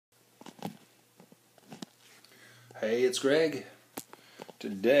Hey, it's Greg.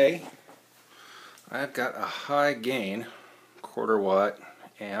 Today I've got a high gain quarter watt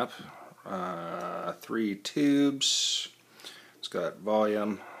amp, 3 tubes. It's got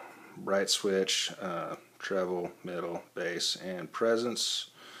volume, bright switch, treble, middle, bass, and presence.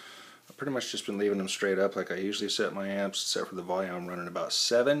 I've pretty much just been leaving them straight up like I usually set my amps, except for the volume. I'm running about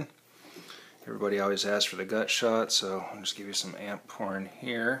 7. Everybody always asks for the gut shot, so I'll just give you some amp porn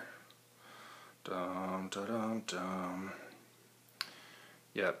here. Dum, da, dum, dum.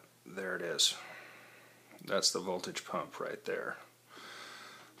 Yep, there it is. That's the voltage pump right there.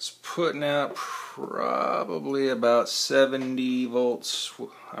 It's putting out probably about 70 volts.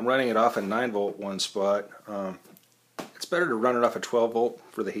 I'm running it off a 9 volt one spot. It's better to run it off a 12 volt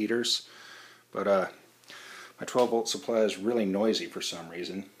for the heaters, but my 12 volt supply is really noisy for some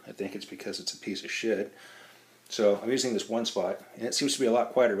reason. I think it's because it's a piece of shit. So I'm using this one spot, and it seems to be a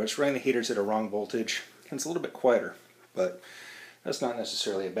lot quieter, but it's running the heaters at a wrong voltage, and it's a little bit quieter, but that's not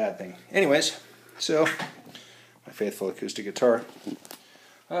necessarily a bad thing. Anyways, so my faithful acoustic guitar.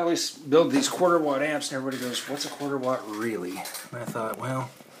 I always build these quarter watt amps, and everybody goes, what's a quarter watt really? And I thought, well,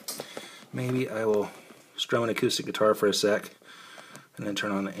 maybe I will strum an acoustic guitar for a sec, and then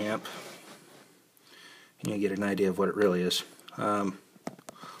turn on the amp, and you get an idea of what it really is.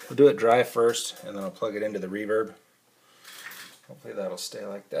 We'll do it dry first, and then I'll plug it into the reverb. Hopefully that'll stay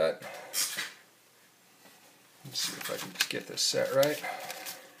like that. Let's see if I can get this set right.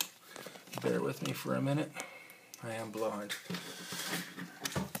 Bear with me for a minute. I am blind.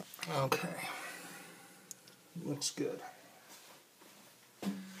 Okay. Looks good.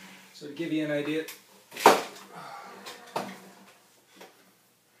 So to give you an idea,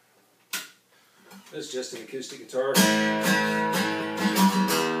 this is just an acoustic guitar.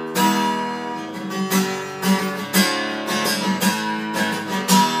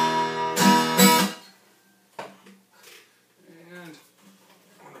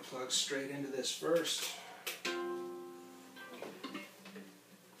 Plug straight into this first.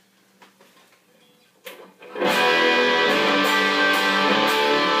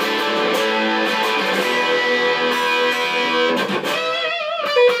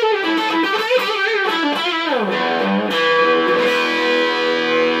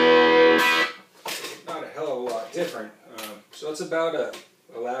 Not a hell of a lot different. So it's about a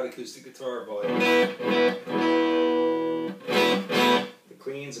loud acoustic guitar volume.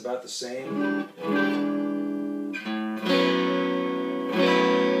 Clean's about the same.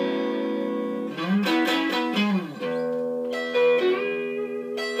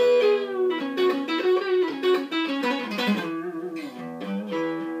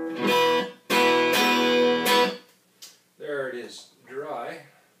 There it is, dry.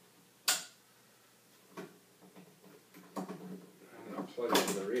 I'm going to plug it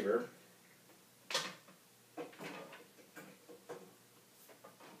into the reverb.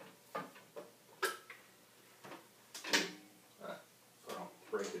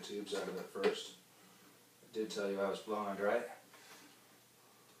 Break the tubes out of it first. I did tell you I was blind, right?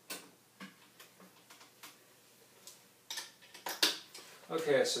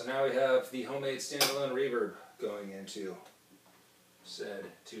 Okay, so now we have the homemade standalone reverb going into said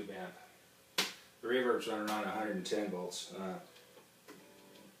tube amp. The reverb's running on 110 volts.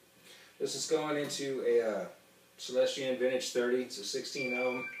 This is going into a Celestion Vintage 30. It's a 16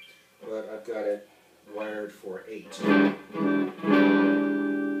 ohm, but I've got it wired for 8.